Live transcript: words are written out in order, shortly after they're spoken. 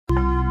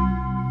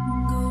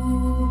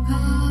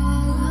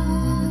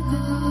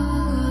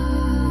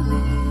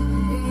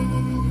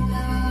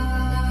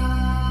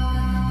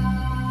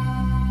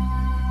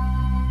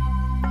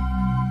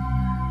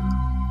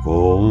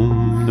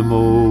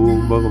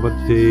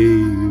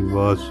Bhagavate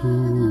Vasudevaya.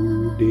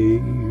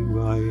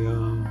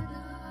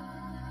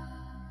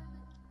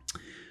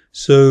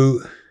 So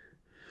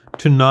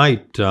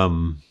tonight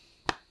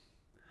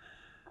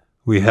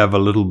we have a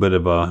little bit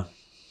of a,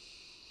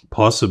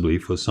 possibly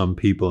for some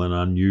people, an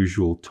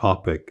unusual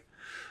topic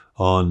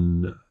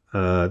on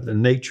the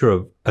nature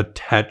of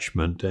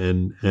attachment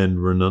and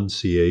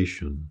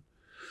renunciation.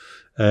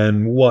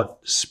 And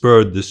what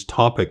spurred this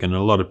topic, and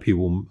a lot of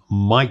people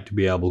might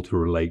be able to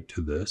relate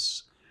to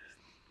this,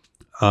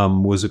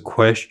 was a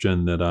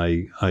question that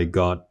I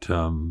got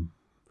from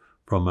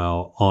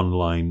our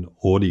online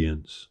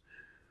audience,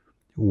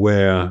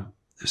 where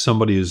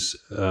somebody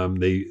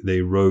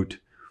they wrote,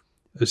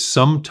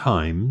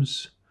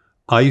 "Sometimes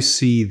I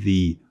see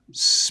the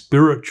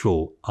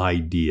spiritual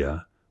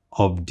idea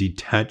of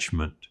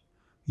detachment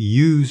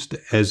used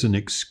as an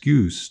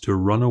excuse to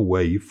run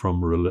away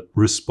from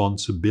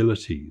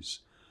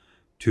responsibilities,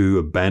 to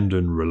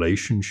abandon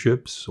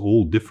relationships,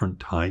 all different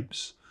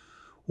types,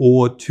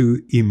 or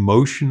to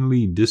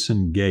emotionally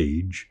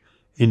disengage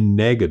in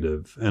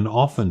negative and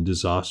often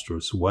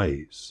disastrous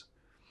ways.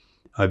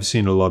 I've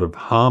seen a lot of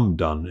harm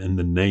done in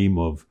the name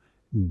of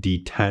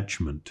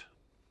detachment.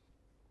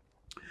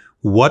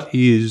 What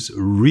is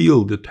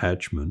real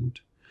detachment,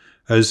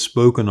 as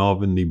spoken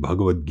of in the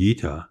Bhagavad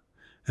Gita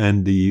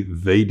and the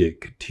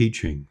Vedic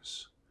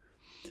teachings?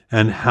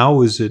 And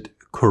how is it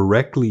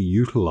correctly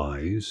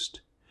utilized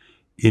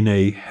in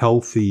a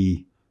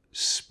healthy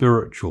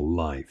spiritual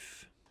life?"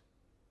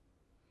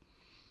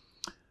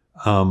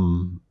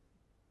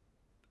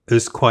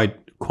 It's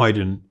quite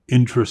an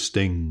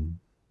interesting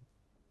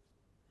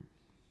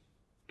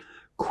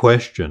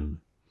question.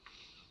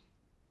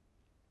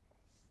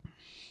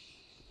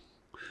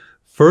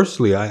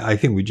 Firstly, I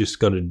think we just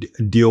got to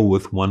deal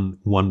with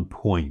one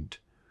point.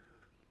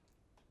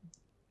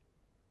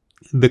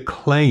 The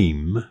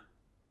claim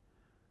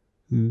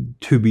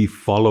to be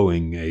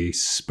following a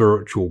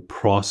spiritual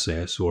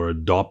process or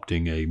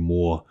adopting a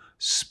more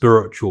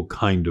spiritual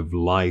kind of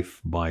life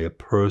by a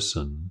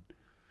person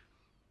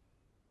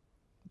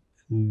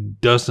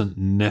doesn't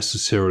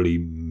necessarily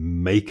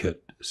make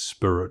it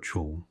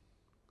spiritual.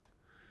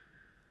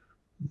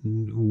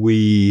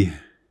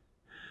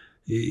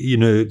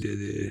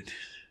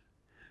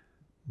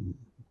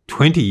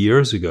 20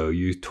 years ago,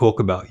 you talk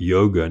about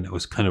yoga and it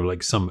was kind of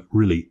like some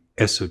really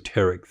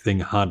esoteric thing.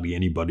 Hardly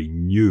anybody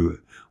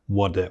knew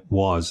what that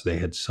was. They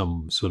had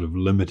some sort of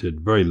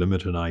very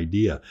limited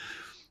idea.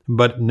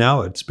 But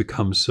now it's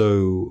become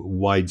so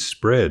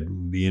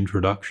widespread, the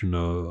introduction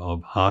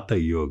of Hatha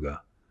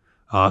yoga,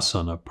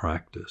 asana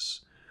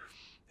practice.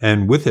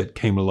 And with it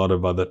came a lot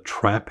of other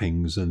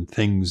trappings and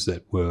things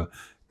that were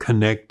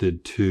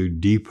connected to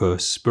deeper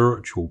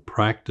spiritual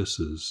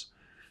practices.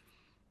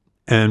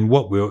 And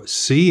what we're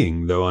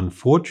seeing, though,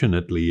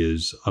 unfortunately,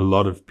 is a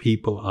lot of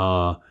people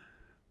are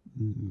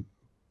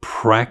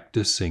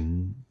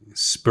practicing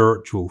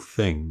spiritual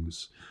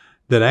things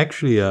that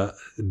actually are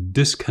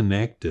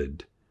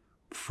disconnected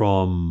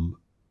from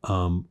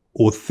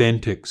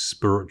authentic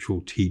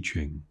spiritual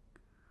teaching.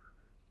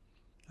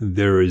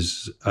 There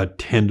is a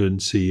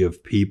tendency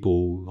of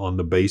people, on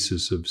the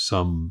basis of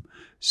some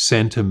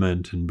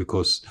sentiment and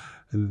because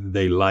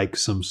they like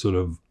some sort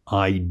of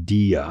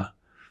idea,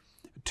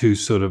 to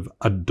sort of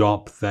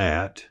adopt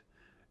that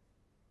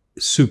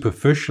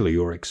superficially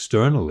or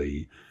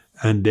externally,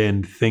 and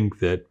then think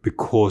that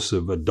because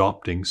of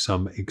adopting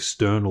some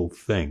external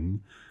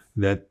thing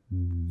that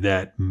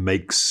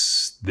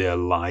makes their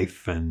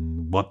life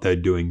and what they're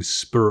doing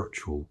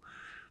spiritual.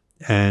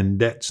 And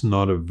that's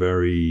not a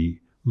very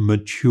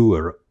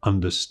mature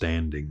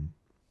understanding.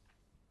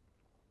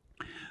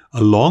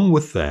 Along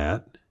with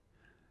that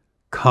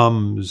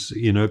comes,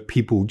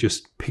 people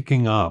just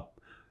picking up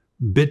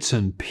bits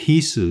and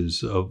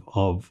pieces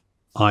of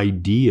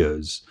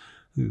ideas,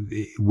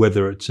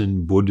 whether it's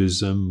in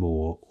Buddhism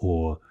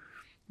or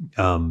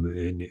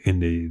in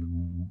the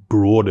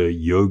broader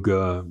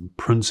yoga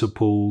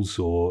principles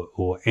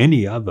or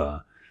any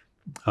other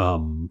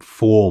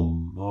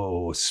form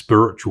or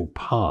spiritual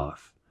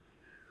path.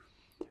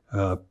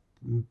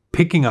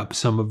 Picking up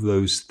some of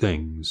those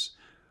things,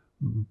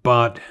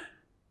 but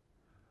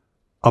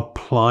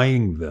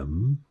applying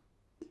them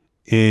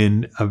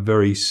in a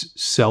very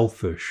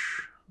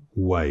selfish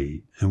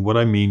way. And what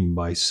I mean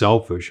by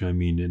selfish, I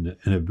mean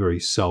in a very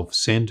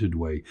self-centered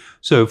way.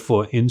 So,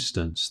 for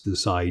instance,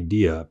 this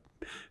idea,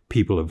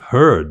 people have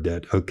heard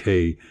that,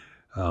 okay,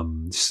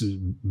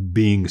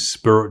 being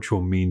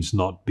spiritual means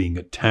not being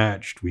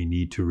attached. We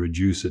need to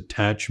reduce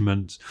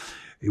attachments,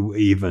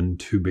 even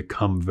to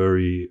become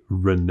very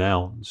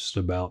renounced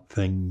about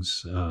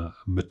things,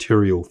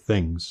 material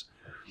things.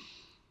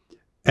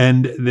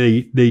 And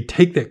they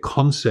take that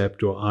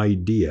concept or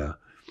idea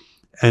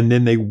and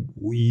then they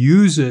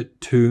use it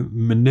to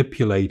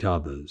manipulate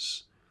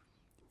others.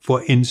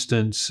 For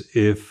instance,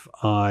 if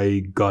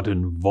I got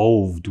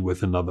involved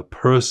with another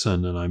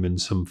person and I'm in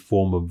some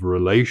form of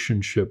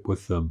relationship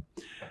with them,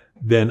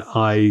 then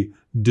I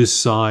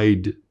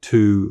decide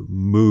to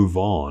move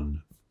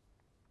on.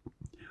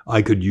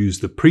 I could use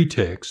the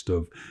pretext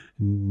of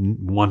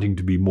wanting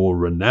to be more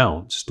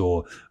renounced,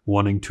 or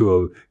wanting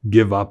to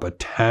give up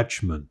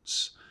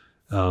attachments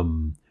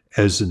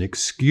as an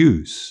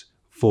excuse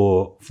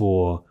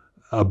for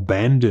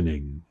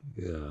abandoning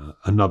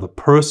another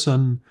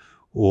person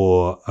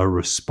or a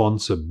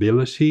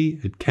responsibility.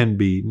 It can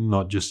be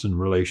not just in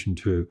relation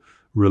to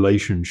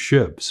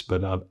relationships,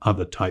 but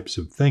other types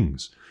of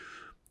things,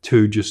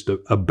 to just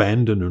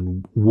abandon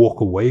and walk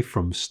away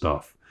from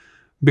stuff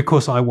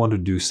because I want to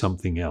do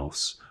something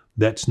else.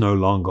 That's no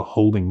longer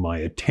holding my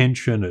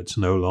attention. It's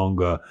no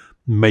longer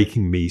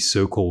making me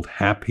so-called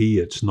happy.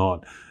 It's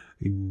not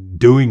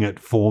doing it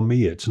for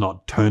me. It's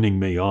not turning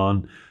me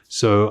on.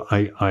 So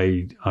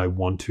I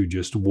want to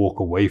just walk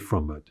away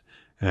from it.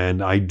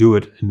 And I do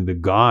it in the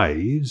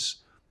guise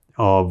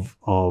of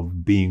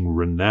being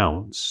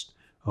renounced,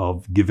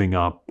 of giving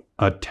up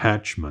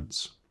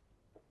attachments.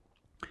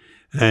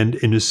 And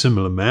in a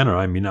similar manner,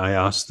 I mean, I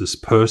asked this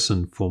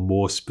person for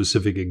more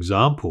specific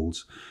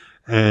examples.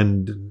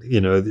 And,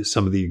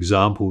 some of the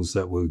examples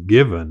that were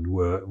given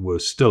were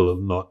still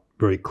not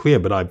very clear,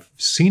 but I've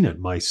seen it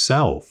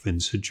myself in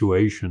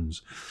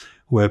situations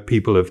where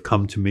people have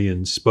come to me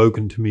and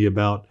spoken to me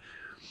about,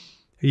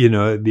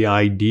 the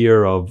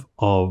idea of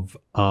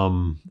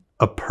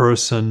a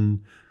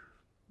person,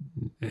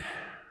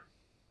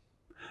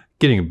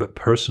 getting a bit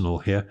personal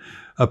here,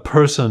 a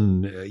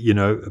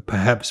person,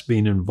 perhaps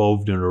being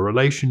involved in a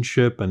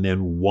relationship and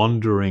then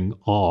wandering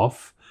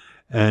off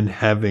and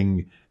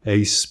having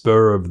a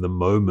spur of the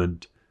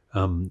moment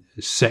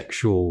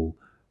sexual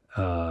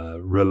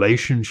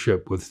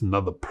relationship with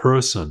another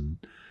person.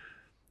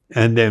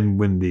 And then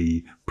when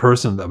the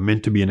person that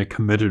meant to be in a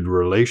committed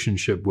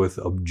relationship with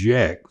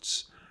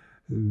objects,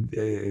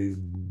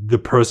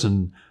 the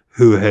person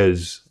who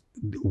has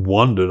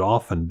wandered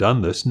off and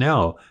done this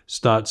now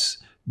starts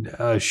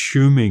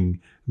assuming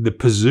the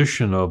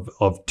position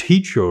of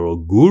teacher or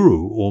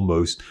guru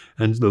almost,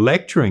 and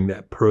lecturing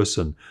that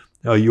person.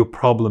 Your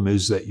problem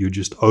is that you're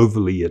just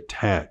overly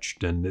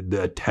attached and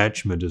the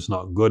attachment is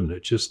not good. And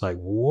it's just like,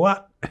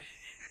 what?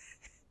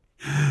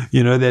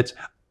 That's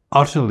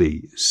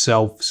utterly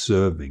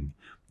self-serving.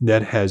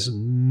 That has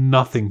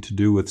nothing to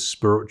do with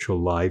spiritual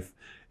life.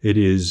 It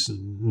is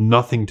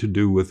nothing to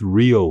do with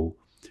real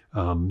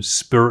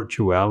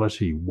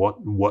spirituality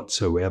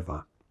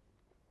whatsoever.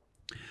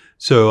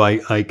 So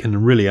I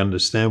can really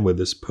understand where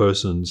this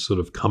person's sort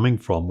of coming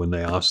from when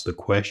they ask the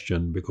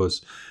question,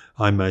 because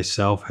I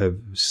myself have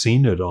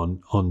seen it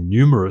on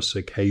numerous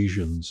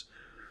occasions,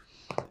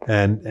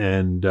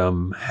 and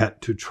had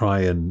to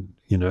try and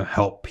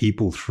help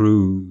people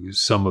through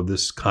some of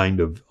this kind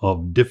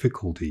of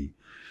difficulty.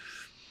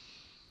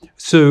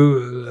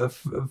 So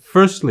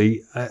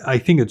firstly, I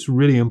think it's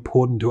really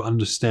important to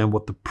understand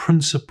what the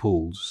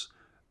principles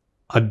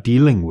are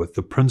dealing with,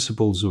 the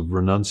principles of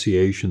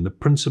renunciation, the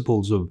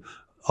principles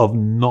of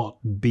not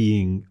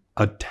being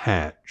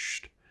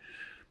attached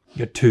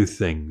to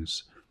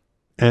things,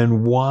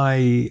 and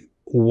why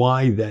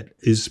that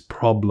is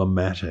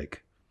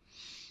problematic.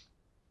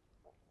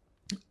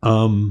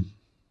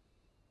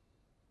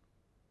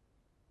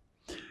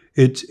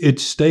 It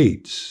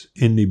states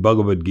in the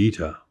Bhagavad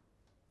Gita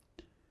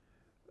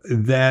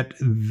that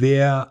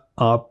there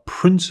are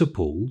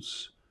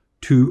principles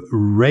to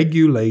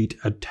regulate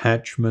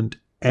attachment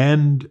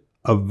and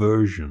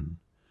aversion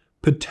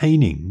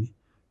pertaining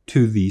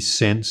to the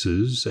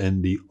senses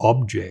and the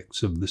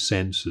objects of the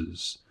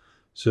senses.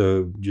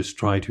 So just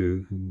try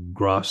to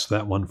grasp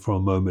that one for a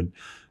moment.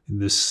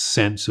 This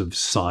sense of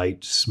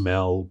sight,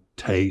 smell,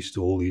 taste,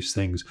 all these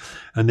things.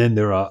 And then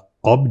there are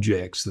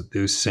objects that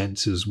those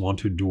senses want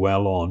to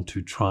dwell on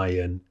to try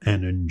and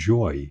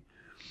enjoy.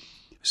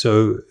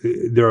 So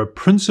there are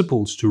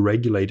principles to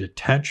regulate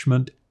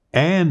attachment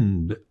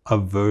and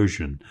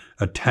aversion.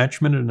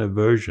 Attachment and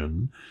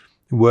aversion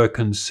were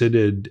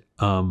considered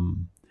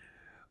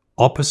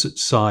opposite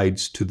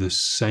sides to the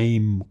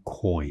same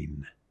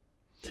coin.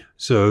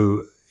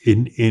 So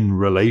in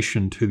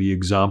relation to the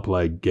example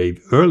I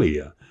gave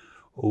earlier,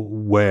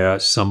 where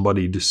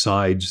somebody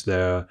decides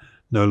they're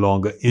no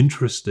longer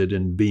interested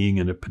in being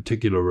in a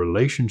particular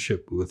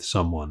relationship with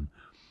someone,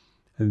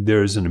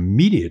 there is an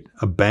immediate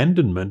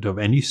abandonment of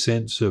any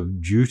sense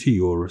of duty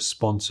or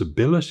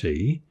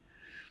responsibility,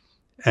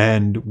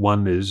 and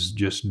one is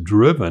just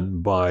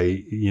driven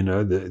by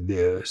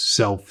their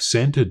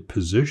self-centered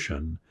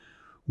position,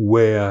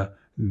 where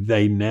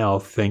they now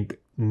think,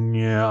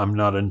 yeah, I'm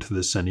not into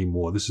this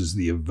anymore. This is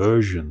the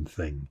aversion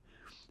thing.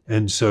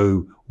 And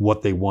so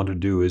what they want to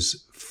do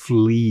is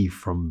flee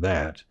from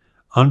that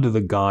under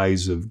the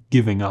guise of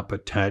giving up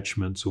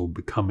attachments or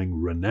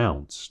becoming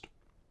renounced.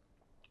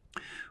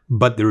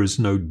 But there is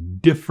no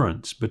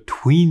difference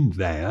between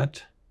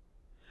that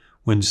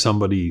when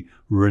somebody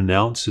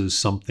renounces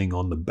something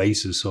on the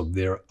basis of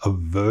their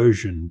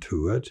aversion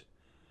to it.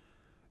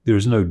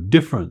 There's no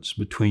difference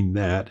between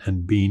that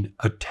and being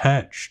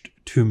attached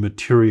to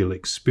material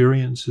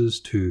experiences,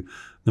 to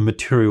the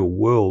material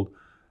world.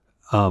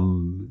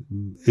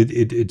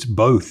 It's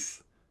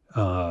both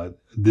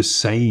the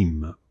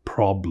same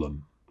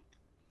problem.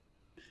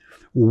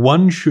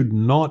 one should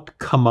not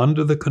come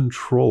under the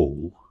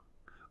control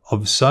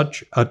of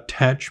such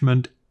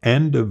attachment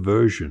and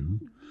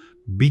aversion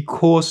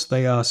because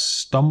they are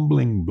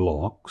stumbling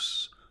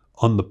blocks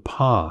on the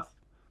path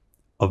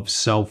of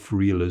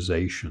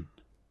self-realization.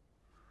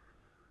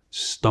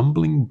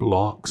 Stumbling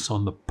blocks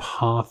on the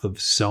path of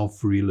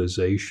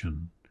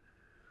self-realization.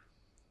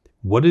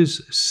 What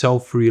is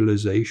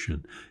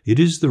self-realization? It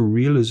is the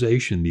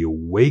realization, the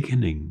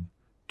awakening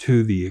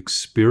to the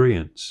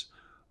experience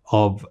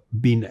of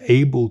being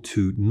able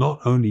to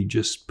not only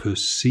just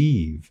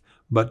perceive,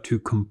 but to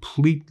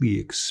completely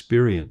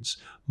experience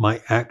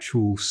my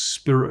actual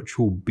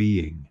spiritual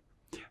being.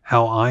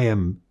 How I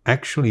am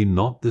actually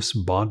not this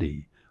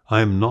body. I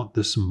am not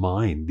this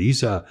mind.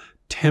 These are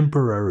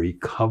temporary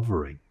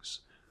coverings.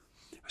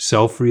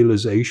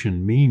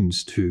 Self-realization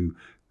means to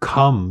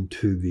come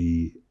to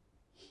the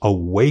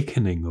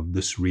awakening of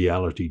this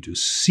reality, to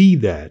see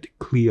that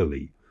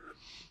clearly.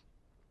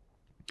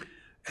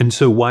 And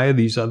so why are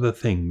these other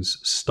things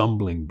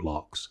stumbling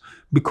blocks?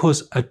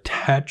 Because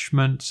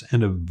attachments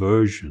and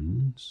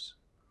aversions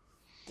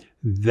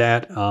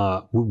that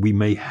we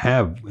may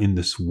have in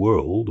this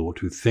world, or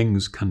to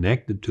things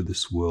connected to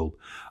this world,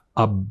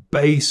 are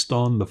based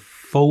on the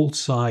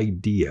false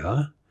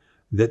idea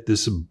that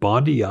this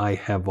body I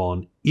have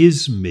on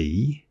is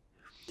me,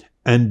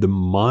 and the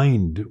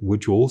mind,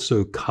 which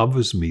also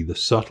covers me, the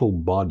subtle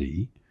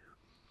body,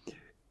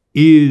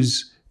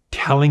 is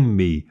telling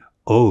me,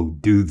 oh,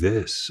 do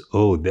this.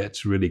 Oh,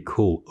 that's really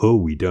cool. Oh,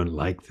 we don't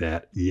like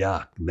that.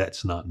 Yuck,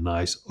 that's not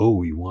nice. Oh,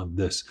 we want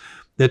this.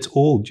 That's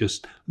all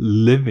just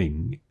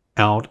living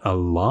out a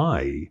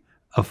lie,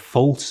 a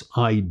false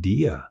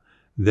idea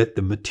that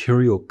the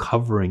material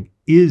covering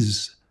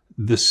is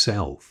the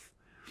self.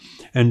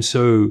 And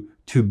so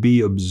to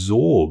be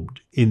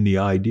absorbed in the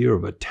idea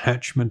of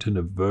attachment and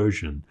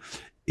aversion,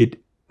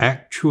 it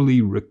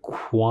actually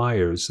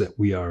requires that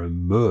we are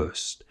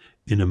immersed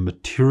in a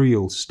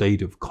material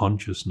state of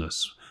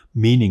consciousness,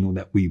 meaning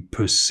that we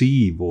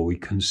perceive or we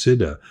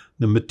consider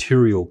the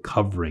material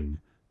covering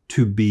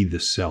to be the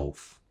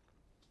self.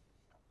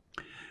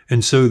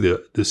 And so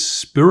the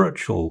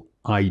spiritual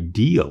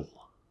ideal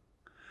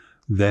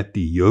that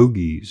the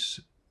yogis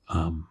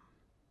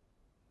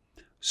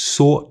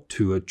sought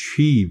to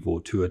achieve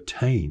or to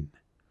attain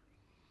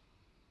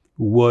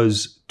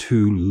was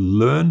to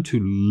learn to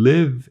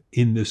live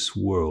in this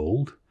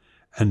world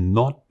and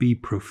not be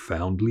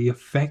profoundly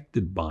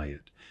affected by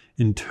it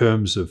in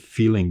terms of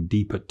feeling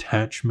deep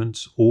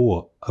attachments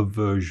or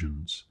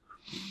aversions.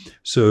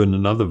 So in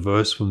another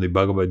verse from the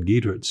Bhagavad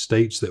Gita, it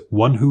states that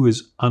one who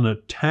is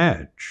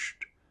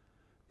unattached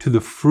to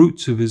the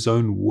fruits of his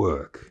own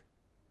work.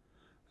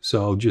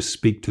 So I'll just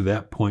speak to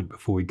that point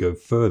before we go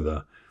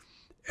further.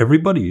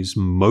 Everybody is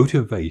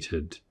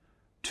motivated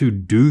to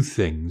do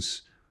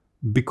things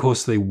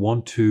because they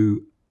want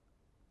to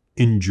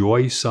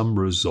enjoy some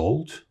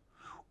result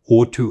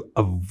or to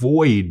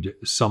avoid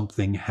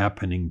something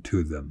happening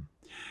to them.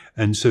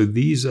 And so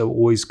these are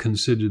always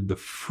considered the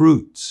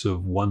fruits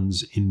of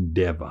one's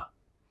endeavor.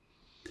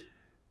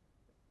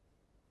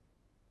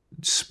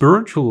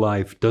 Spiritual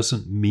life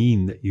doesn't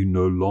mean that you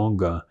no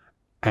longer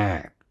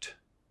act,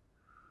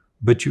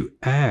 but you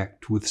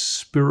act with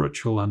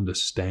spiritual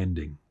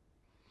understanding.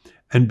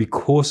 And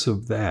because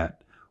of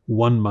that,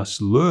 one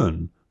must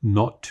learn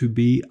not to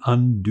be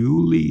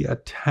unduly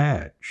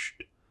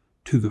attached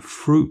to the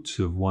fruits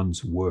of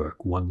one's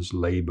work, one's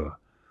labor,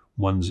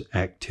 one's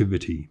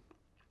activity.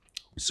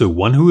 So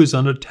one who is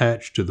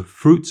unattached to the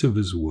fruits of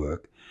his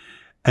work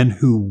and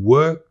who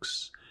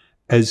works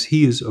as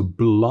he is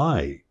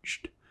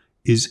obliged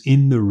is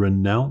in the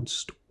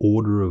renounced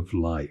order of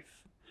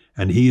life,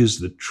 and he is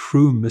the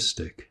true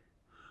mystic,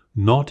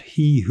 not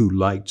he who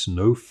lights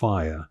no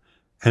fire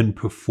and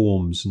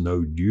performs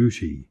no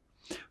duty.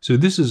 So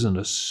this is an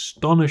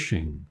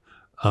astonishing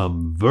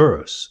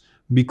verse,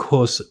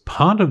 because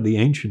part of the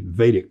ancient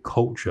Vedic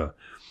culture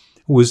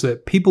was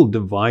that people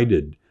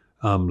divided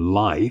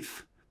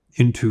life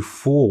into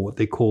four what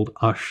they called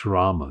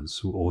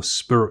ashramas, or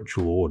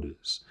spiritual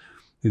orders.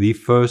 The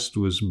first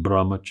was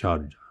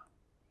brahmacharya,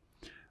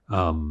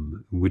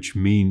 which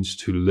means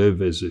to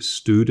live as a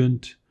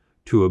student,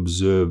 to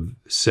observe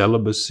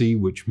celibacy,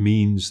 which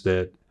means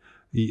that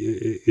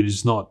it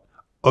is not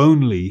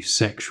only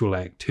sexual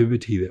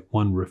activity that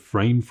one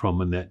refrain from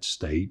in that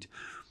state,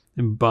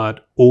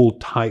 but all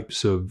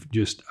types of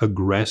just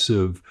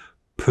aggressive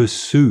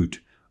pursuit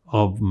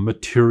of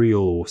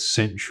material or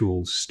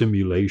sensual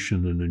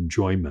stimulation and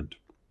enjoyment.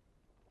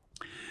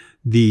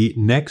 The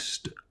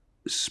next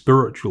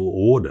spiritual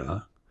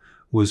order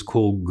was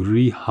called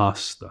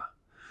grihastha,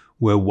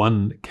 where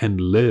one can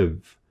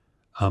live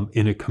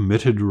in a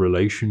committed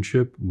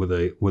relationship with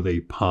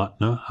a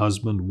partner,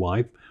 husband,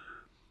 wife,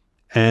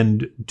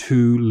 and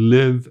to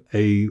live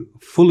a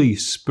fully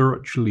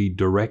spiritually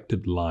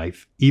directed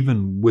life,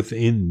 even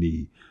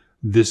within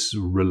this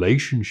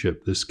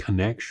relationship, this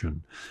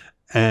connection,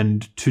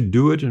 and to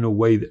do it in a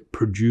way that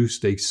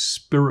produced a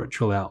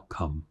spiritual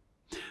outcome.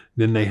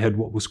 Then they had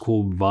what was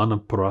called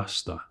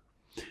vanaprastha,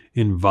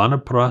 in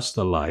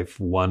vanaprastha life,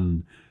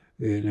 and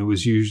it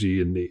was usually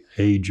in the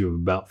age of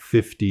about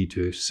 50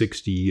 to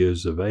 60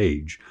 years of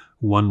age,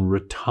 one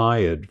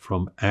retired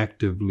from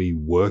actively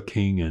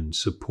working and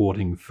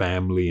supporting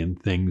family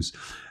and things,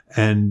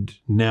 and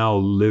now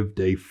lived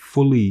a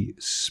fully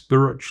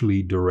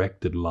spiritually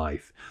directed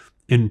life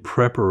in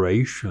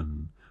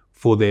preparation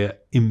for their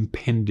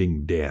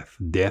impending death,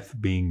 death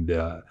being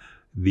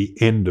the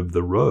end of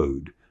the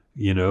road.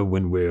 You know,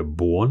 when we're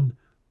born,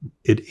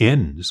 it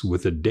ends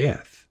with a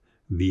death,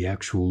 the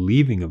actual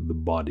leaving of the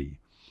body.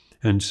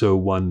 And so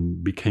one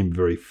became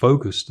very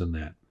focused on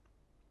that.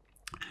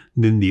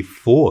 Then the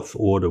fourth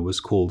order was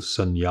called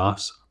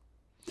sannyasa.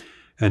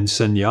 And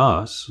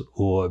sannyas,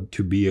 or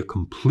to be a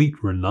complete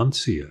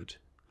renunciate,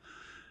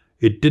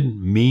 it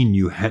didn't mean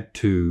you had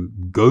to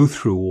go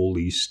through all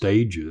these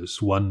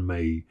stages. One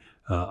may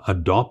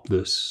adopt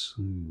this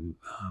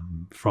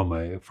from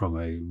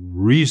a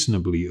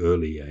reasonably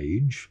early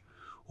age,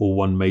 or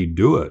one may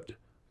do it,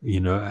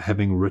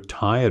 having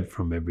retired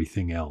from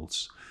everything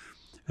else.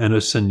 And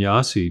a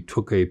sannyasi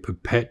took a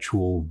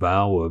perpetual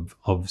vow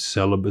of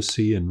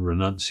celibacy and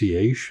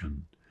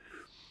renunciation.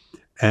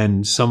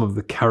 And some of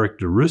the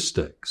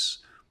characteristics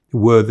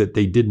were that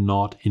they did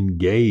not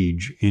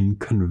engage in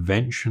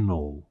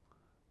conventional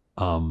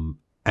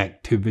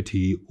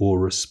activity or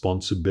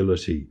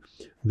responsibility.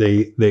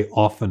 They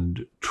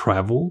often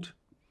traveled,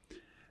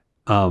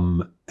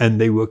 and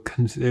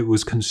it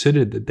was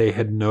considered that they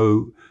had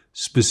no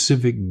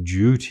specific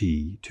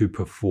duty to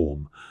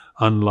perform,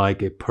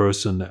 unlike a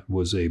person that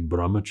was a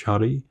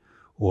brahmachari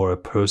or a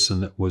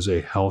person that was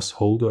a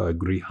householder, a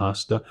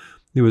grihasta.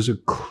 There was a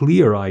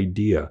clear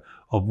idea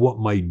of what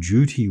my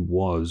duty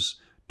was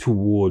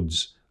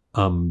towards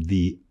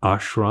the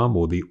ashram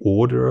or the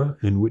order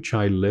in which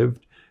I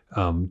lived,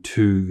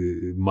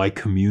 to my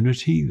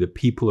community, the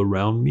people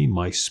around me,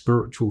 my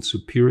spiritual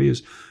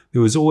superiors.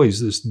 There was always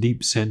this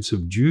deep sense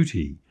of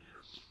duty,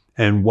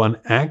 and one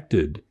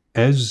acted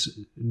out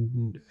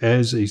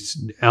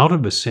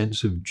of a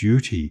sense of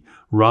duty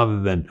rather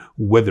than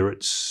whether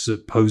it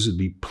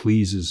supposedly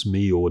pleases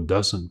me or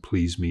doesn't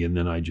please me, and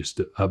then I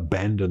just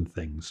abandon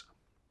things.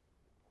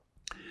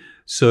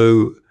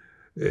 So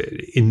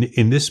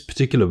in this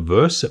particular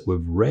verse that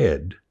we've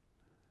read,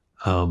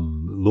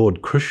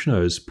 Lord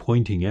Krishna is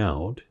pointing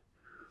out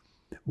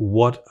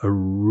what a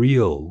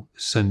real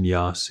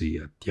sannyasi,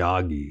 a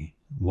tyagi,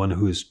 one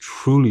who has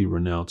truly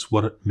renounced,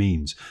 what it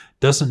means.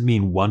 Doesn't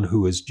mean one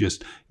who has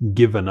just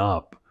given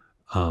up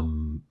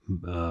some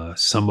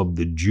of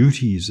the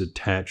duties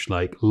attached,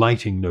 like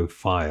lighting no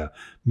fire.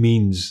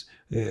 Means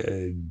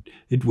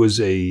it was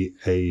a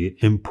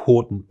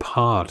important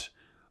part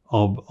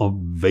of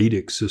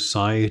Vedic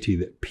society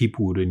that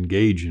people would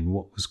engage in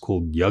what was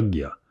called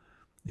yajna,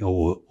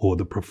 or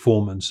the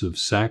performance of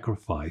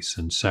sacrifice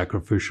and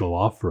sacrificial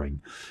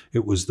offering.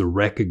 It was the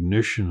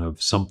recognition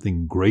of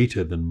something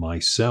greater than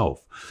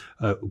myself,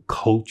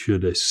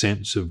 cultured a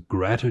sense of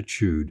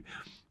gratitude,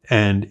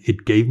 and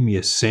it gave me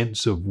a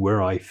sense of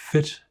where I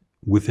fit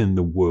within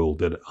the world,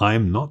 that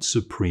I'm not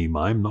supreme,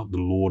 I'm not the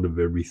Lord of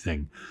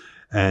everything,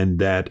 and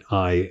that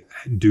I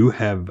do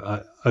have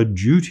a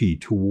duty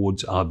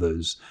towards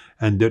others,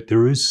 and that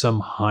there is some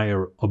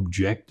higher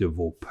objective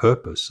or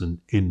purpose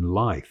in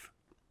life.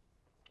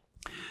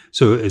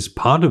 So as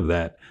part of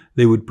that,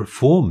 they would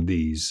perform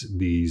this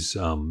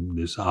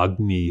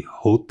Agni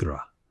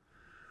Hotra,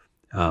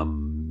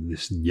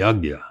 this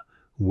yajna,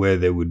 where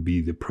there would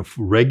be the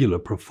regular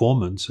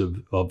performance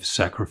of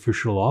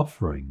sacrificial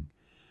offering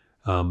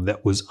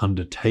that was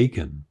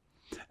undertaken.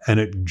 And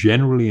it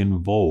generally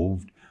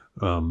involved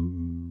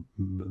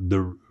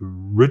the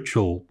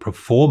ritual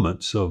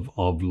performance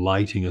of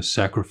lighting a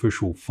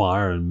sacrificial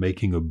fire and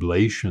making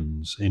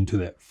oblations into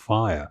that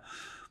fire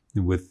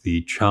with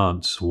the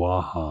chant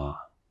Swaha.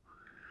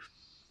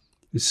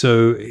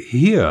 So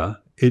here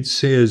it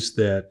says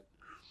that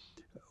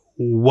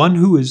one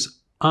who is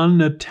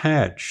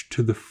unattached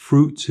to the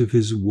fruits of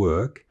his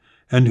work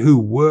and who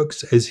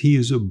works as he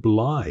is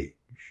obliged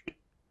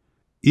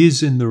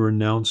is in the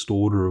renounced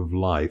order of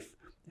life,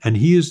 and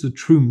he is the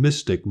true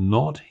mystic,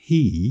 not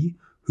he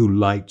who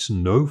lights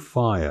no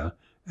fire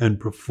and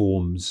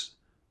performs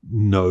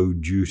no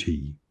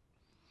duty.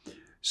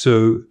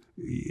 So,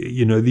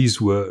 this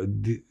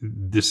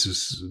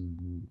is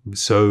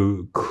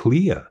so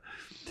clear.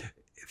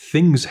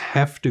 Things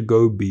have to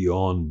go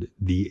beyond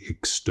the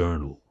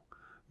external,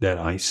 that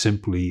I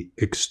simply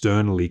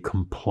externally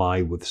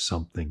comply with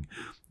something.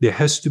 There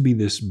has to be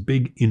this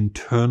big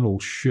internal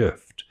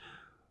shift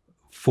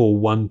for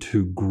one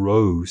to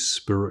grow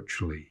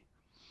spiritually.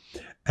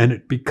 And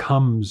it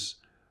comes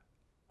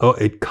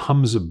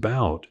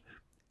about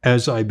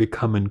as I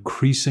become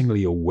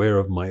increasingly aware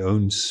of my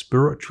own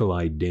spiritual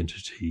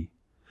identity,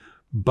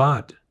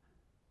 but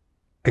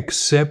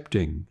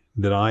accepting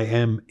that I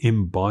am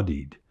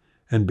embodied,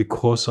 and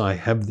because I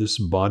have this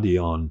body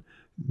on,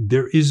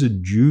 there is a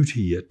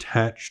duty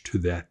attached to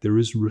that. There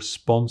is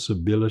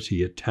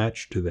responsibility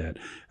attached to that.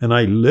 And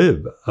I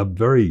live a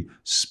very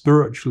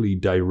spiritually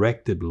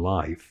directed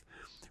life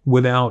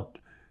without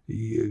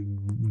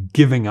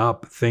giving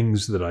up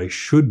things that I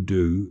should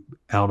do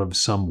out of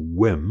some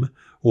whim,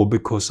 or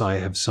because I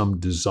have some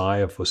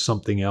desire for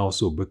something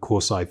else, or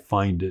because I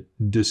find it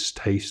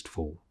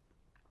distasteful.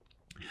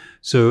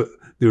 So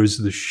there is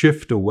the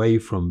shift away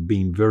from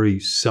being very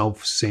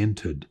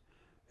self-centered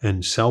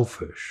and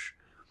selfish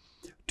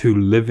to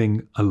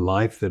living a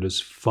life that is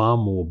far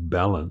more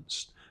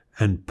balanced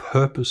and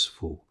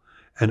purposeful,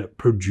 and it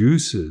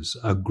produces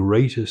a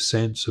greater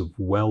sense of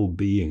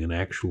well-being and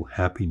actual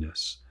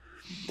happiness.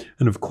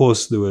 And of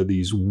course, there are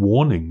these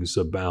warnings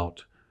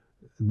about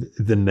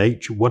the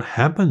nature, what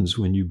happens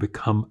when you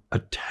become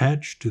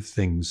attached to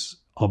things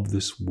of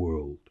this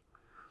world.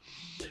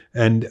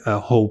 And a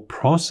whole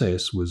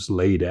process was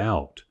laid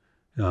out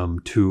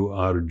to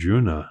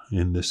Arjuna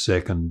in the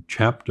second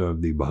chapter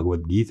of the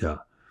Bhagavad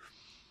Gita.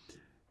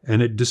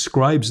 And it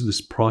describes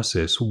this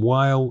process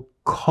while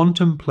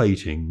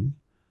contemplating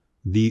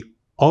the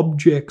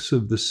objects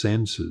of the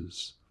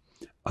senses,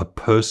 a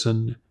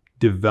person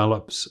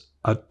develops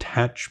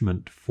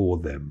attachment for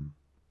them.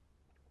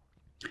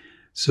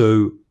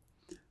 So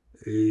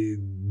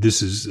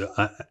this is,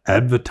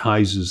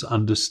 advertisers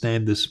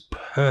understand this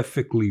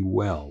perfectly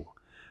well.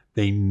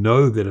 They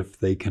know that if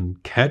they can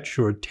catch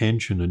your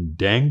attention and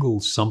dangle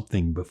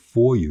something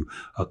before you,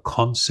 a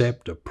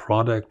concept, a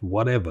product,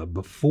 whatever,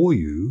 before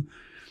you,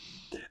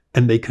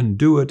 and they can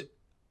do it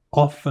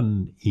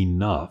often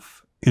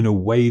enough in a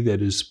way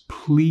that is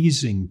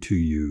pleasing to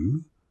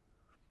you,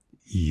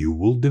 you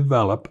will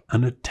develop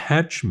an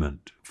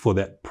attachment for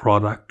that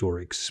product or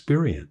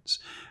experience,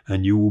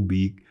 and you will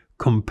be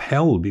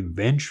compelled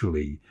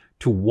eventually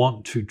to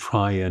want to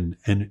try and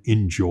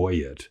enjoy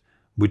it,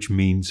 which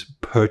means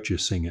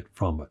purchasing it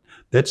from it.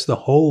 That's the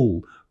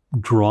whole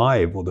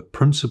drive or the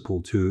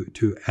principle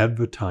to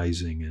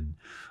advertising and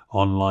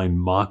online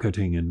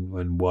marketing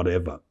and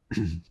whatever.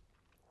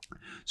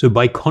 So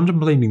by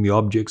contemplating the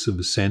objects of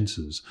the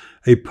senses,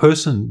 a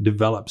person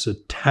develops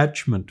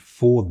attachment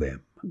for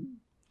them.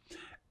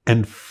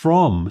 And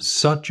from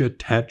such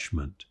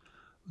attachment,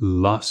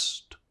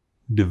 lust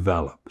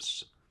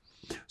develops.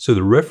 So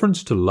the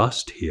reference to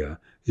lust here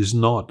is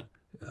not,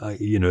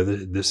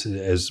 this,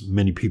 as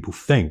many people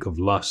think of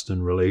lust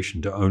in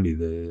relation to only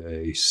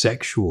a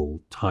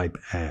sexual type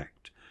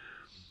act.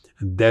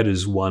 And that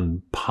is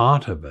one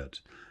part of it.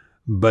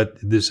 But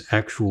this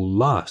actual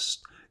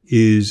lust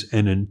is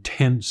an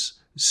intense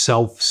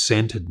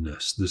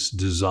self-centeredness, this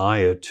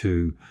desire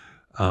to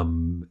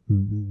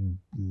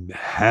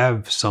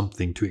have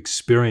something to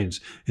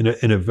experience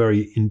in a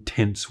very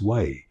intense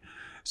way.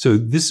 So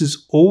this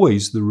is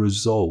always the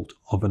result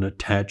of an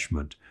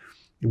attachment.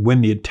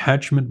 When the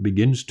attachment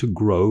begins to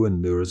grow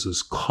and there is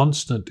this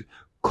constant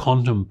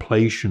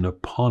contemplation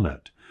upon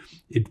it,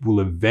 it will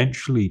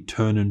eventually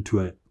turn into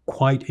a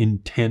quite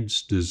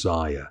intense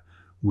desire,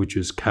 which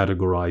is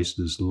categorized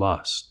as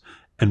lust.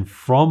 And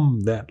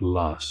from that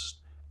lust,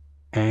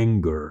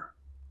 anger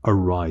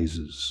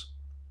arises.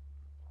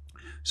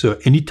 So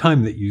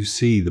anytime that you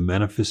see the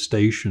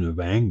manifestation of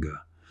anger,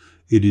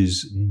 it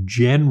is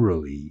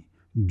generally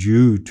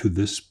due to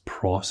this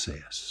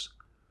process.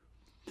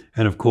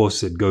 And of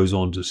course, it goes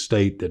on to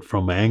state that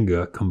from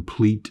anger,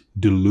 complete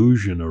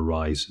delusion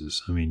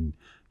arises. I mean,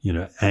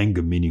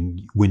 anger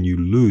meaning when you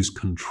lose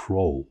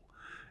control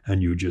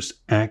and you're just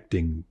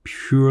acting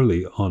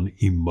purely on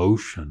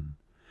emotion,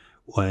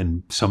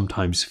 and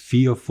sometimes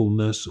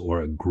fearfulness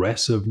or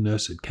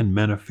aggressiveness. It can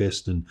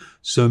manifest in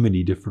so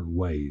many different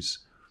ways.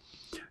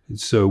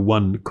 So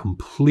one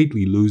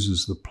completely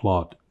loses the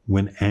plot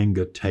when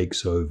anger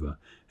takes over.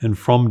 And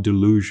from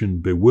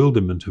delusion,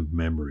 bewilderment of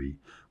memory.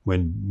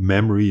 When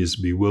memory is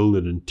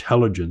bewildered,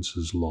 intelligence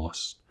is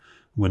lost.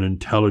 When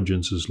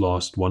intelligence is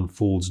lost, one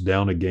falls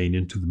down again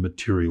into the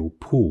material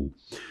pool.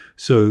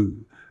 So,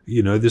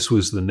 this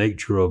was the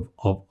nature of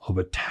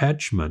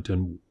attachment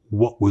and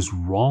what was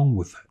wrong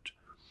with it.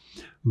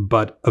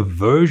 But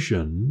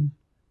aversion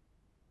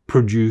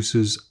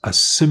produces a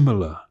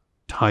similar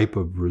type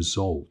of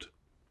result.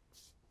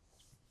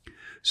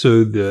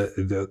 So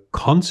the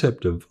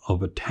concept of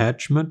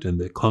attachment and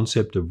the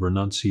concept of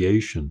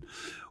renunciation,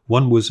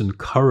 one was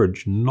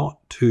encouraged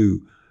not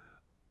to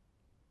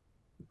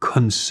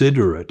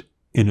consider it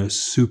in a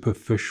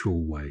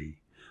superficial way,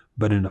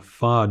 but in a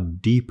far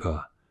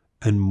deeper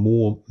and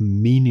more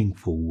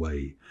meaningful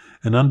way.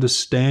 And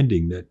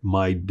understanding that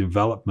my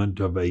development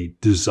of a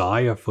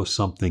desire for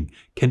something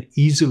can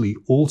easily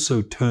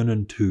also turn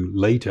into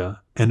later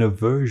an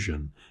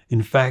aversion.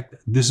 In fact,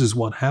 this is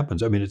what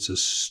happens. I mean, it's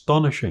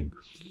astonishing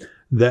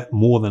that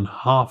more than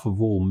half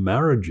of all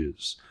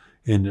marriages,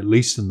 and at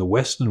least in the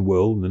Western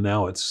world, and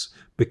now it's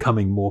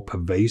becoming more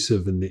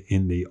pervasive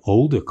in the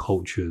older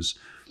cultures,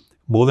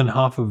 more than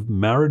half of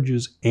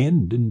marriages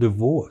end in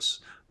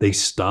divorce. They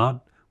start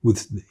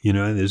with,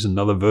 there's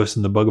another verse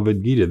in the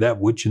Bhagavad Gita,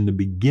 that which in the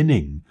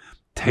beginning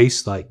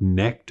tastes like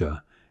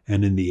nectar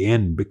and in the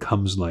end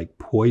becomes like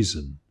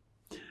poison.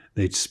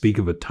 They speak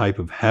of a type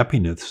of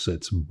happiness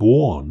that's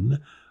born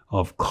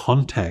of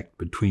contact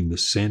between the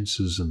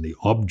senses and the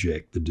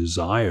object, the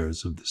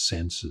desires of the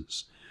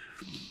senses.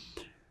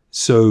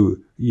 So,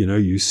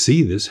 you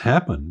see this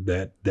happen,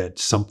 that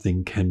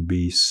something can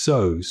be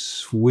so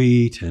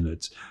sweet and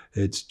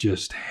it's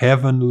just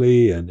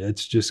heavenly and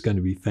it's just going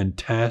to be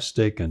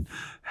fantastic and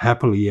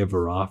happily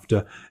ever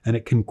after. And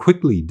it can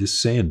quickly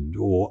descend,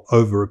 or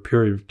over a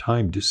period of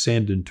time,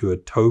 descend into a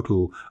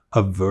total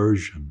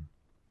aversion.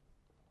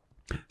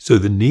 So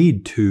the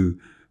need to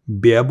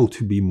be able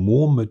to be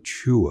more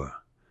mature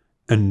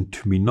and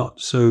to be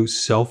not so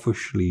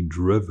selfishly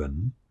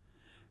driven,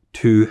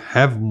 to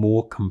have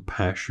more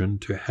compassion,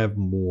 to have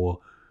more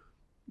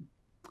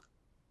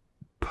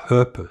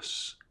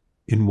purpose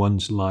in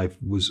one's life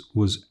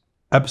was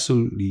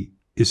absolutely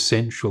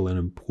essential and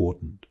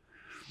important.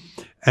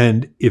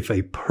 And if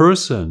a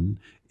person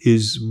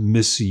is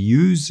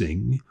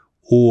misusing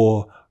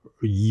or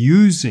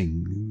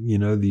using,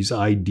 these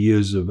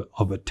ideas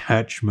of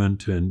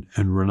attachment and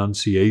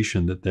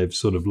renunciation that they've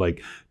sort of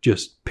like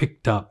just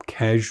picked up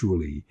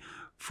casually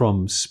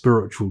from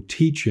spiritual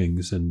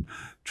teachings and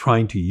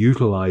trying to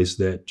utilize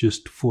that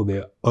just for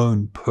their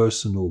own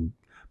personal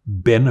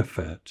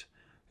benefit,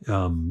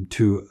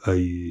 to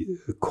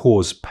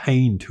cause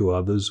pain to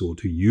others or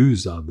to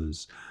use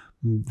others,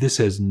 this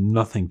has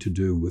nothing to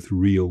do with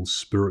real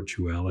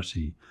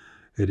spirituality.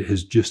 It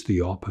has just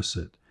the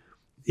opposite.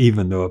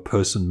 Even though a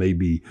person may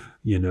be,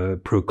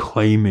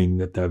 proclaiming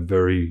that they're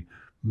very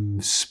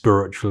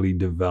spiritually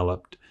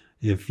developed,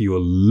 if you're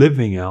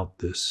living out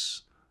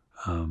this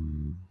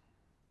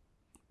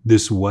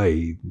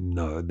way,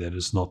 no, that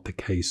is not the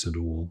case at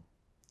all.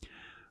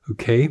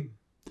 Okay,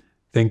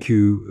 thank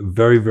you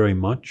very, very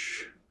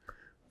much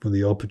for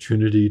the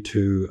opportunity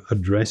to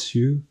address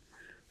you.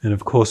 And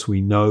of course,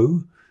 we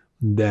know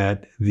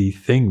that the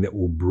thing that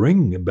will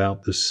bring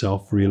about this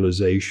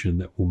self-realization,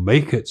 that will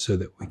make it so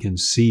that we can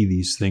see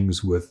these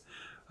things with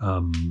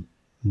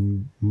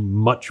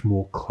much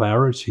more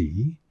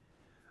clarity,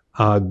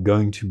 are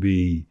going to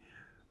be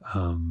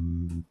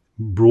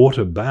brought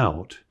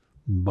about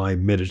by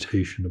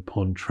meditation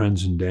upon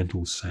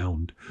transcendental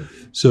sound.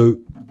 So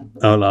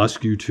I'll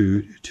ask you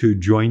to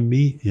join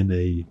me in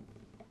a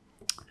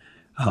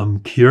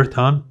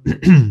kirtan.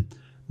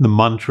 The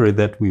mantra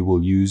that we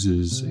will use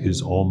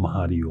is Om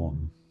Hari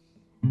Om.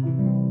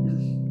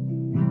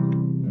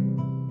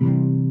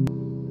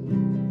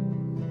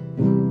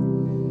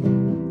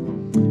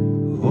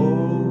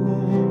 Om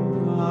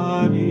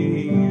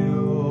Hari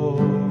Om.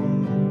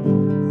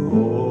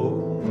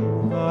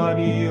 Om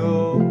Hari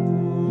Om.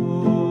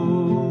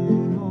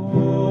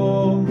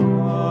 Om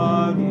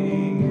Hari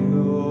Om.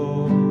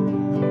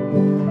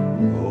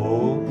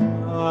 Om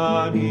Hari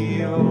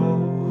Om.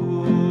 Om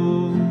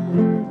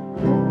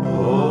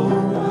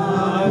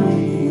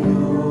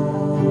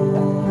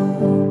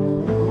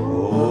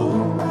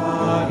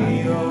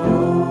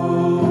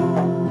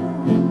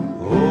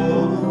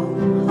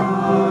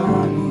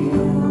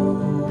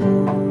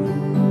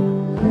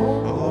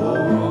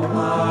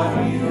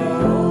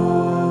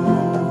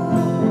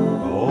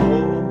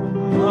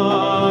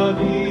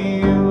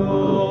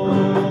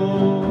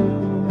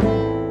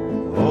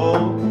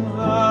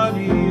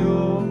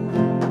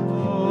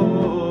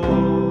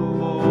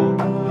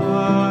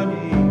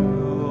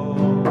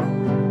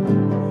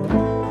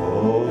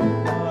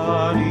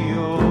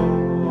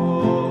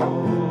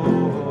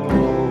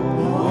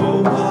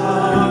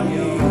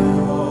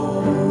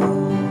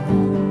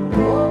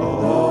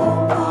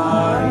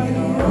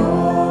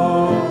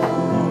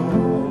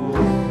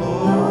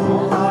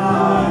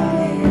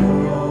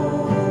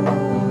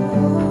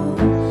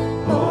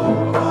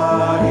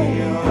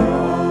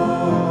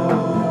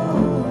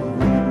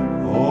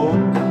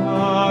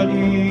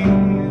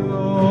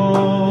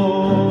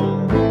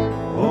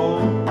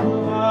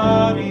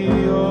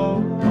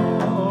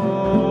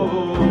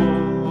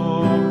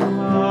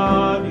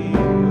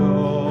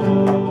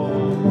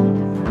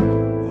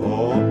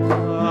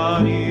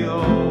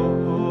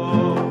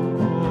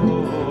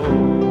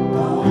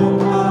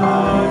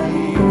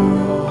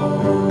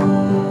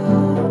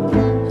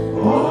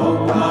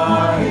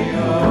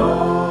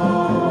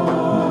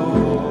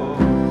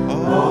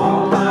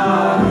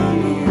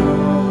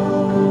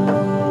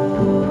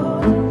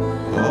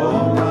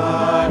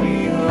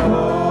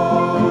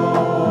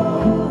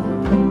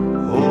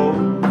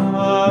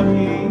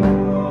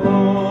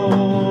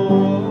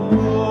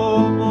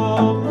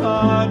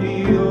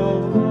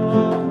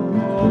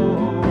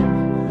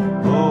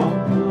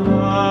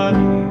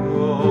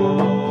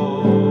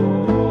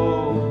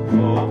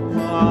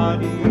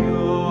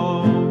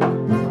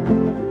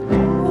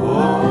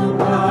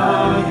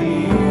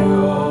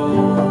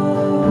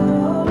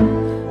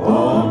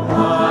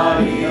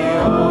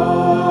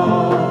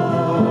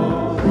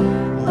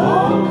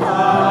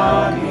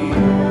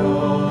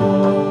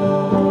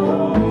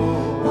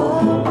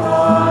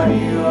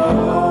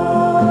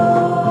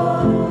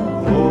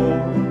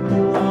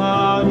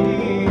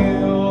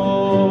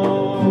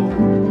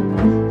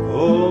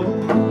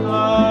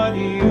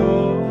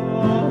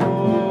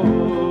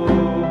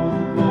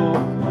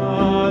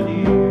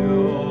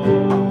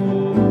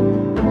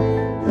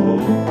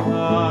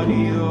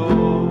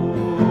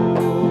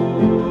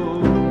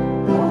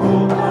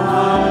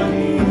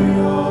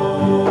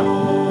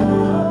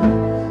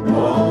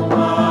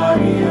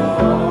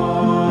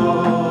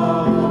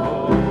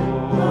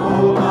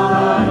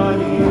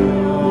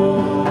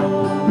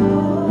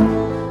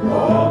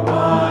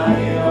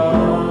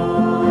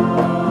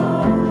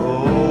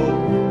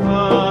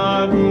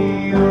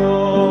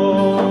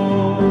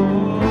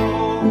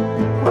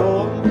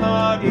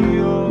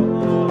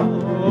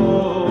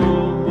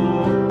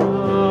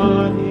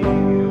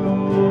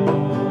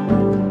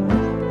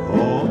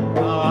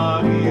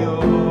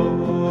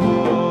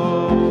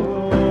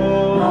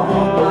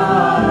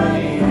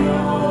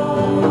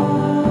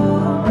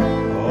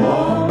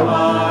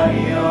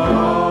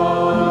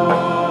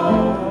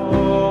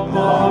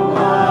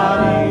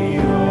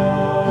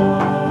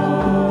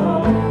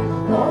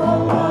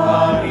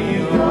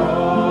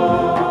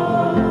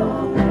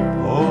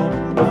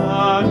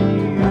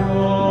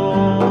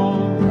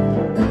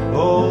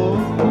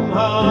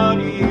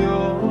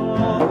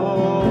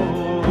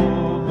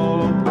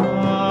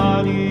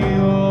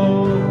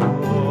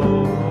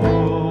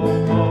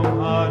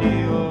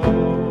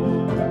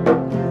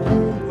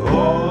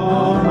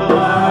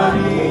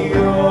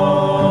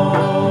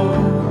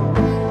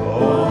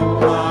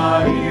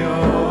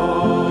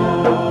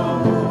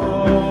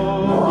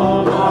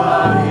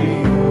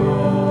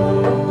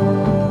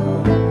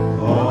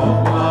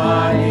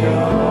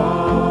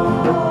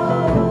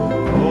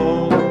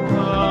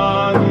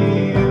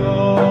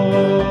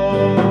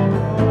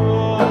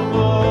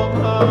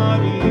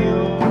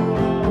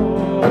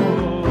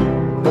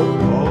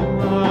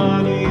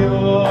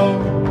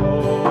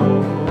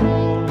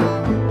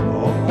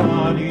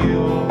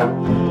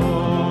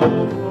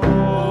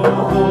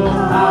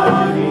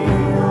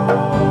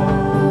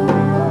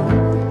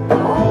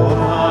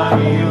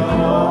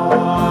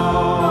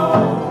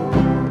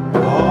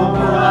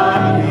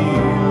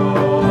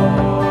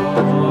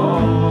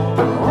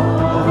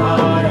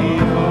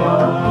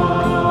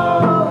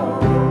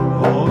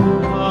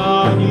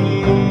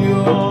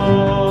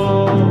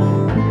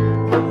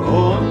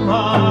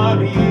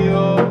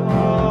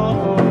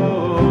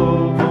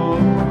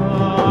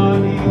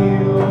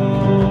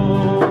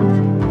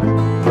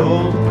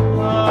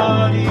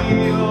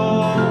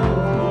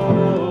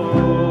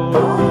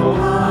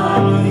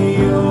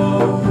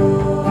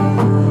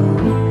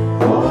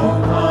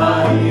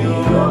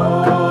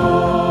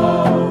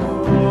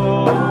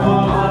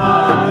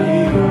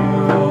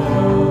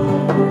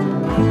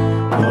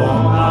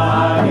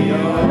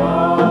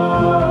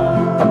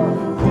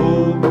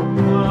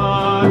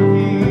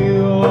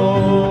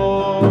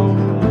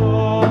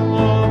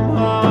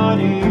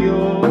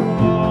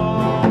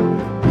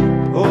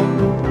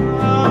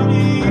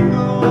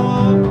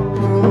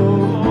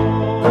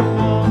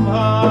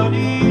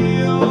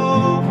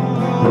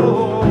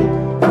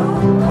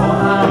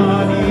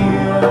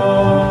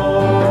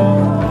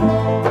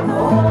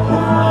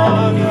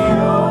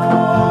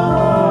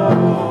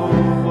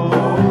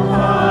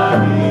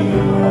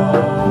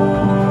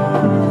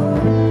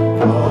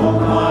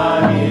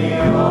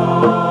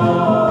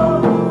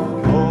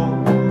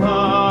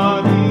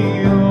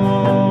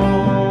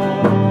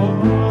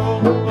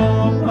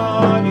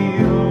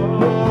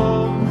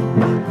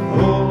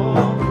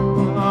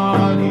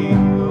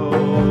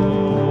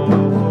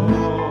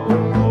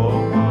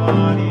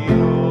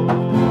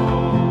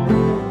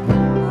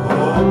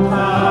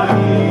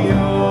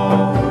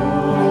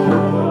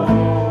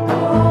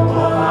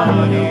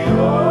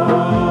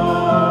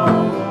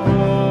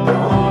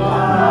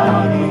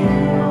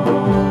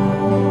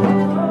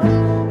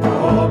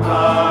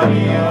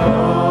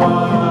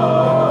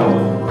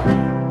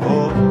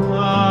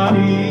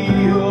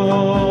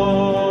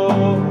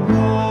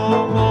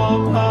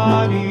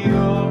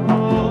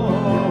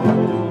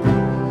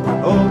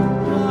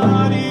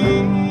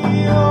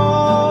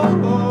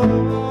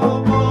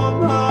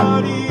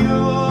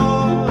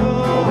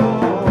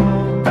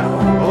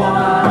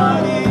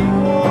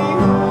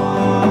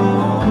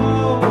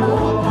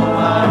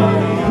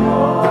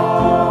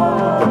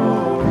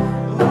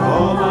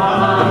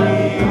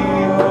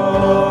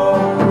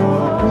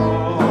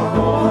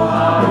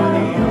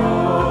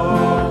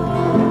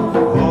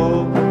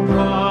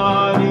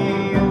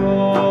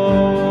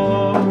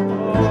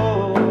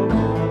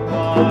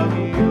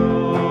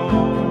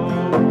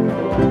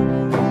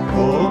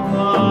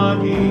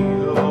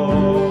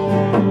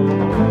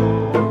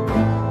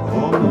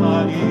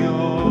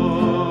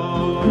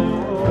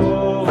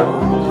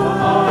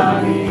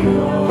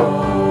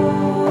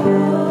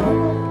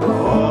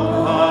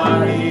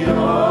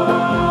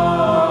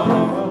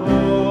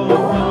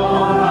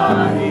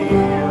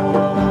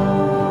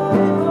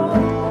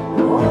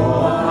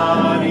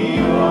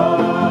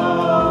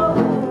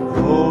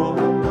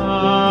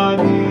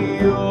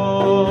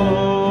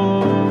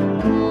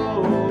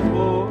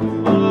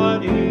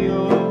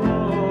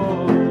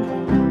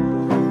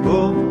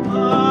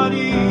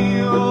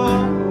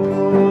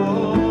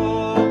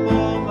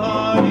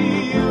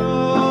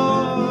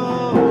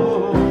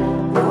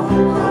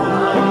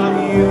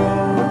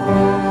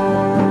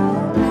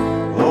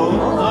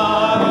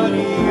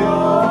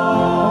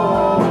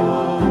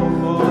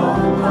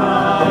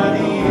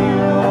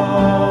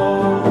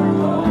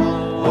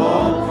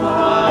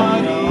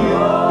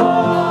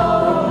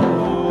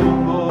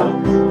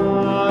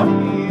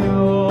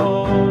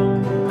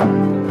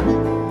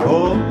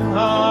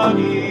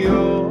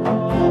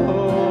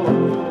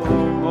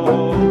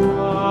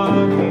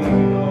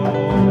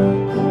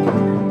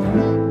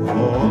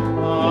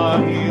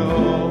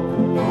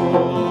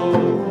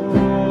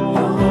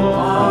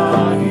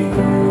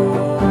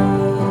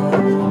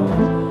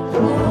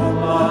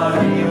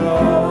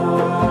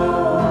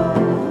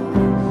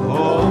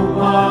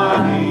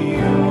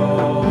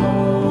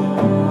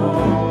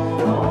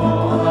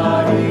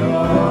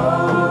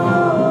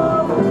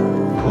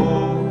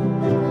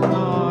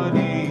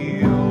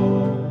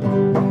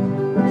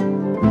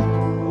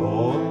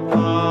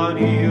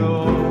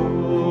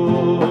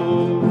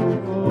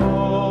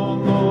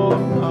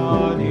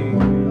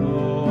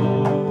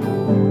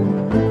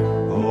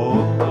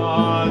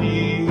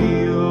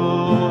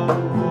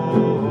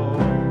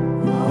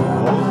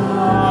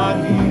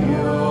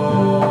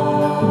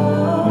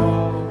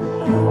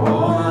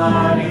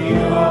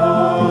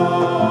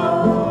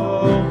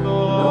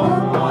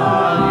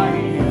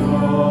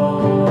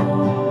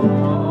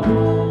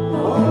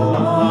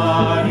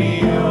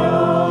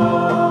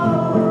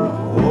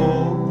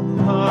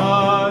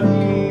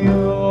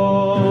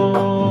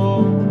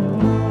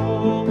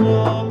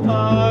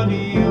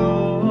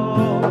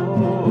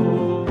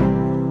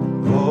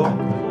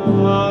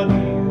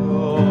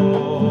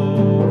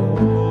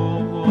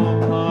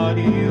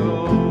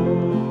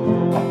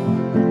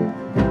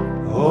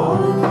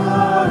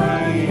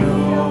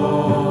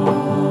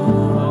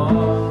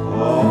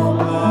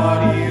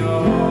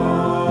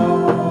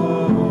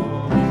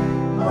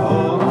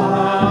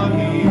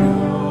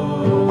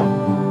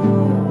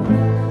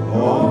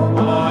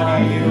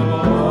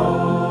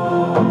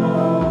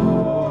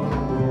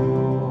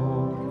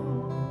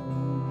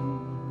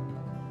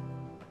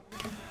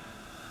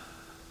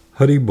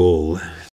Hari Bol.